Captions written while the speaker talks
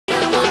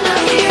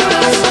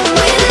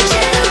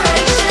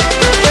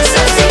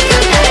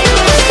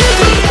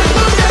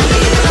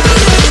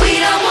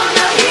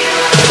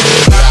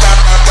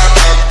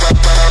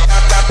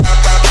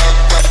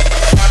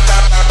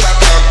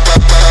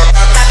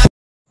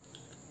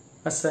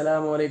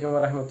अस्सलामु अलैकुम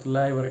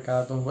वरहमतुल्लाहि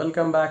वबरकातुहू।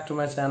 Welcome back to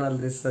my channel,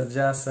 this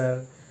Sajjad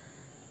sir.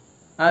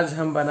 आज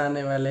हम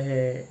बनाने वाले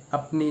हैं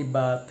अपनी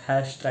बात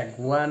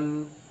 #1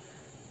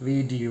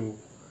 वीडियो।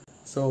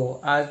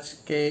 आज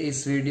के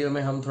इस वीडियो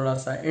में हम थोड़ा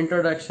सा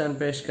इंट्रोडक्शन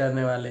पेश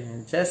करने वाले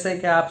हैं। जैसे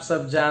कि आप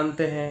सब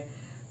जानते हैं,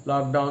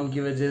 लॉकडाउन की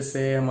वजह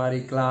से हमारी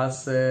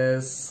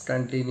क्लासेस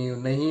कंटिन्यू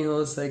नहीं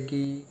हो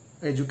सकी।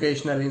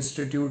 एजुकेशनल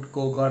इंस्टीट्यूट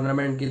को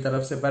गवर्नमेंट की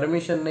तरफ से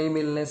परमिशन नहीं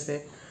मिलने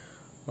से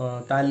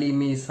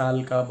तालीमी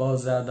साल का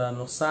बहुत ज़्यादा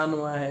नुकसान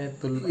हुआ है।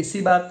 तो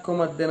इसी बात को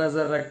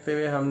मद्देनज़र रखते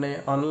हुए हमने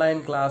ऑनलाइन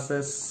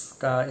क्लासेस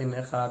का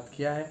इनेकाद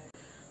किया है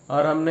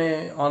और हमने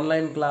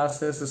ऑनलाइन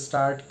क्लासेस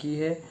स्टार्ट की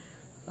है।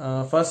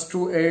 1st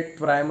to 8th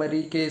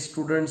प्राइमरी के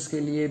स्टूडेंट्स के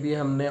लिए भी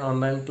हमने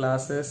ऑनलाइन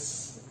क्लासेस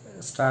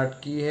स्टार्ट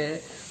की है।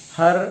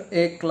 हर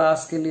एक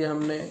क्लास के लिए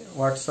हमने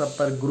व्हाट्सएप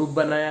पर ग्रुप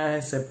बनाया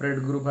है, सेपरेट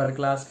ग्रुप हर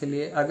क्लास के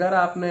लिए। अगर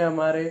आपने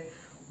हमारे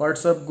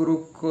व्हाट्सएप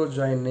ग्रुप को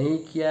ज्वाइन नहीं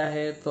किया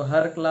है तो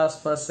हर class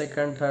 1st,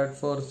 2nd, 3rd,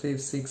 4th,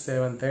 5th, 6th,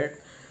 7th,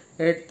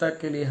 8th तक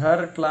के लिए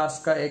हर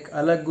क्लास का एक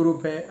अलग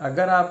ग्रुप है।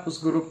 अगर आप उस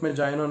ग्रुप में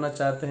ज्वाइन होना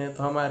चाहते हैं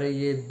तो हमारे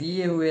ये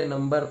दिए हुए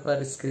नंबर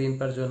पर, स्क्रीन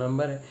पर जो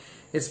नंबर है,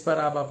 इस पर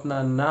आप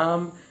अपना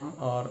नाम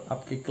और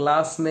आपकी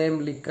क्लास नेम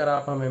लिखकर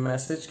आप हमें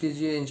मैसेज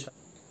कीजिए।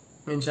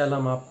 इंशाल्लाह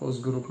हम आपको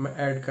उस ग्रुप में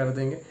ऐड कर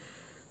देंगे।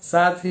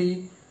 साथ ही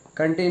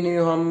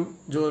कंटिन्यू हम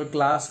जो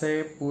क्लास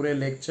है पूरे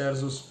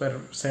लेक्चर्स उस पर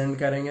सेंड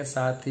करेंगे।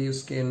 साथ ही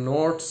उसके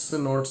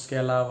नोट्स के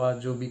अलावा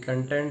जो भी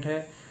कंटेंट है,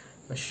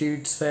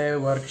 शीट्स है,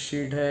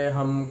 वर्कशीट है,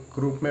 हम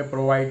ग्रुप में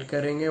प्रोवाइड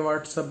करेंगे,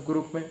 व्हाट्सएप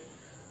ग्रुप में।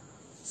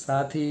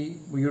 साथ ही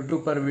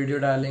यूट्यूब पर वीडियो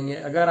डालेंगे।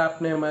 अगर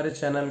आपने हमारे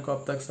चैनल को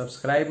अब तक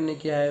सब्सक्राइब नहीं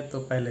किया है तो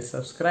पहले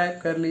सब्सक्राइब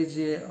कर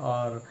लीजिए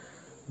और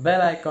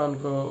बेल आइकॉन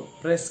को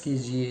प्रेस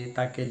कीजिए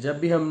ताकि जब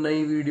भी हम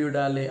नई वीडियो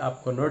डालें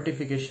आपको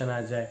नोटिफिकेशन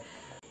आ जाए।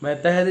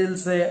 मैं तहे दिल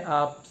से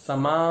आप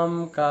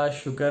तमाम का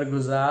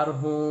शुक्रगुजार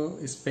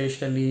हूँ,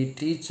 स्पेशली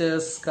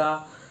टीचर्स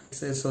का।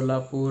 जैसे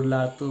सोलापुर,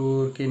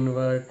 लातूर,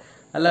 किन्वर्ट,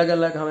 अलग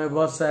अलग हमें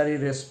बहुत सारी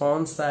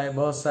रिस्पांस आए,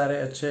 बहुत सारे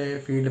अच्छे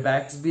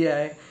फीडबैक्स भी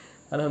आए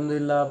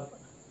अल्हम्दुलिल्लाह।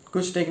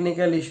 कुछ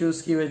टेक्निकल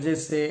इश्यूज की वजह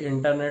से,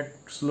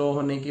 इंटरनेट स्लो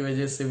होने की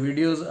वजह से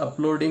वीडियोस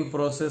अपलोडिंग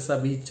प्रोसेस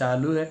अभी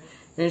चालू है।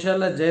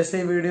 इंशाल्लाह जैसे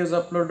ही वीडियोस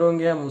अपलोड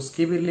होंगे हम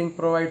उसकी भी लिंक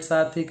प्रोवाइड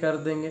साथ ही कर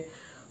देंगे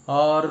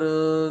और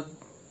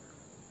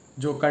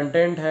जो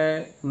कंटेंट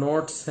है,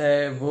 नोट्स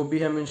है, वो भी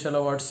हम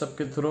इंशाल्लाह व्हाट्सएप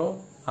के थ्रू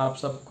आप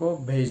सबको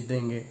भेज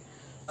देंगे।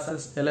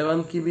 क्लासेस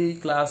 11th की भी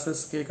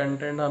क्लासेस के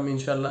कंटेंट हम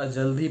इंशाल्लाह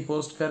जल्द ही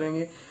पोस्ट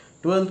करेंगे।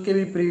 12th के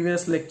भी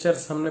प्रीवियस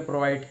लेक्चर्स हमने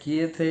प्रोवाइड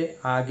किए थे,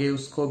 आगे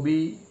उसको भी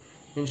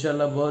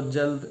इंशाल्लाह बहुत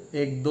जल्द,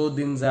 1-2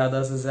 दिन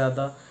ज़्यादा से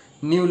ज़्यादा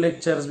न्यू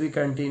लेक्चर्स भी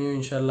कंटिन्यू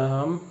इंशाल्लाह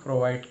हम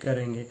प्रोवाइड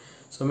करेंगे।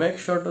 So make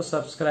sure to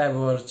subscribe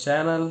our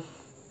channel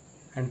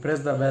and press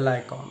the bell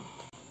icon.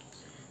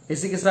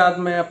 इसी के साथ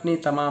मैं अपनी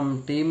तमाम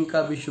टीम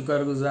का भी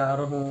शुक्रगुजार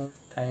हूँ।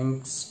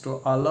 Thanks to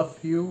all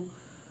of you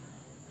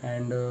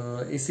and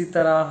इसी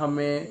तरह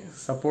हमें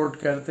सपोर्ट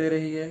करते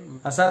रहिए।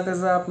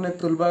 असातिज़ा अपने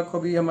तुलबा को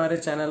भी हमारे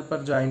चैनल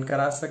पर ज्वाइन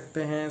करा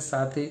सकते हैं।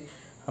 साथ ही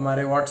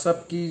हमारे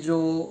व्हाट्सएप की जो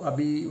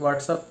अभी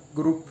व्हाट्सएप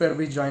ग्रुप पर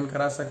भी ज्वाइन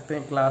करा सकते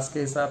हैं क्लास के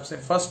हिसाब से।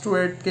 1st to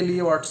 8th के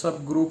लिए व्हाट्सएप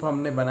ग्रुप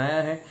हमने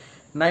बनाया है।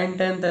 9th,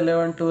 10th,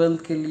 11th,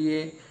 12th के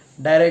लिए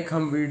डायरेक्ट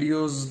हम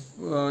वीडियोस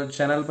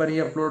चैनल पर ही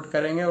अपलोड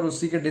करेंगे और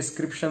उसी के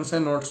डिस्क्रिप्शन से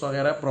नोट्स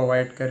वगैरह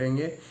प्रोवाइड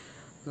करेंगे।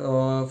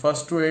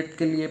 1st to 8th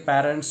के लिए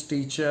पेरेंट्स,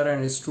 टीचर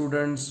एंड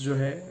स्टूडेंट्स जो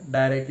है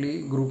डायरेक्टली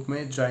ग्रुप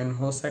में ज्वाइन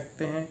हो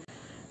सकते हैं।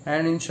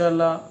 एंड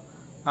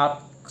इंशाल्लाह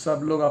आप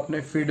सब लोग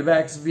अपने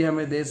फीडबैक्स भी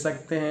हमें दे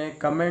सकते हैं।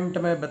 कमेंट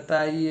में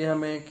बताइए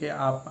हमें कि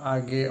आप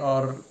आगे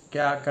और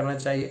क्या करना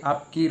चाहिए।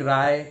 आपकी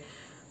राय,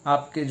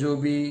 आपके जो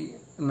भी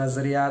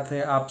नज़रियात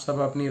है, आप सब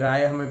अपनी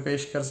राय हमें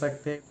पेश कर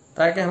सकते हैं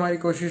ताकि हमारी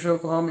कोशिशों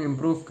को हम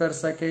इम्प्रूव कर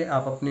सके।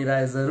 आप अपनी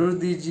राय ज़रूर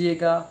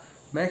दीजिएगा।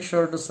 Make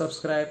sure to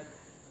subscribe.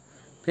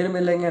 फिर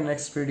मिलेंगे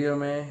नेक्स्ट वीडियो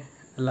में।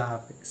 अल्लाह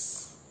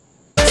हाफिज़।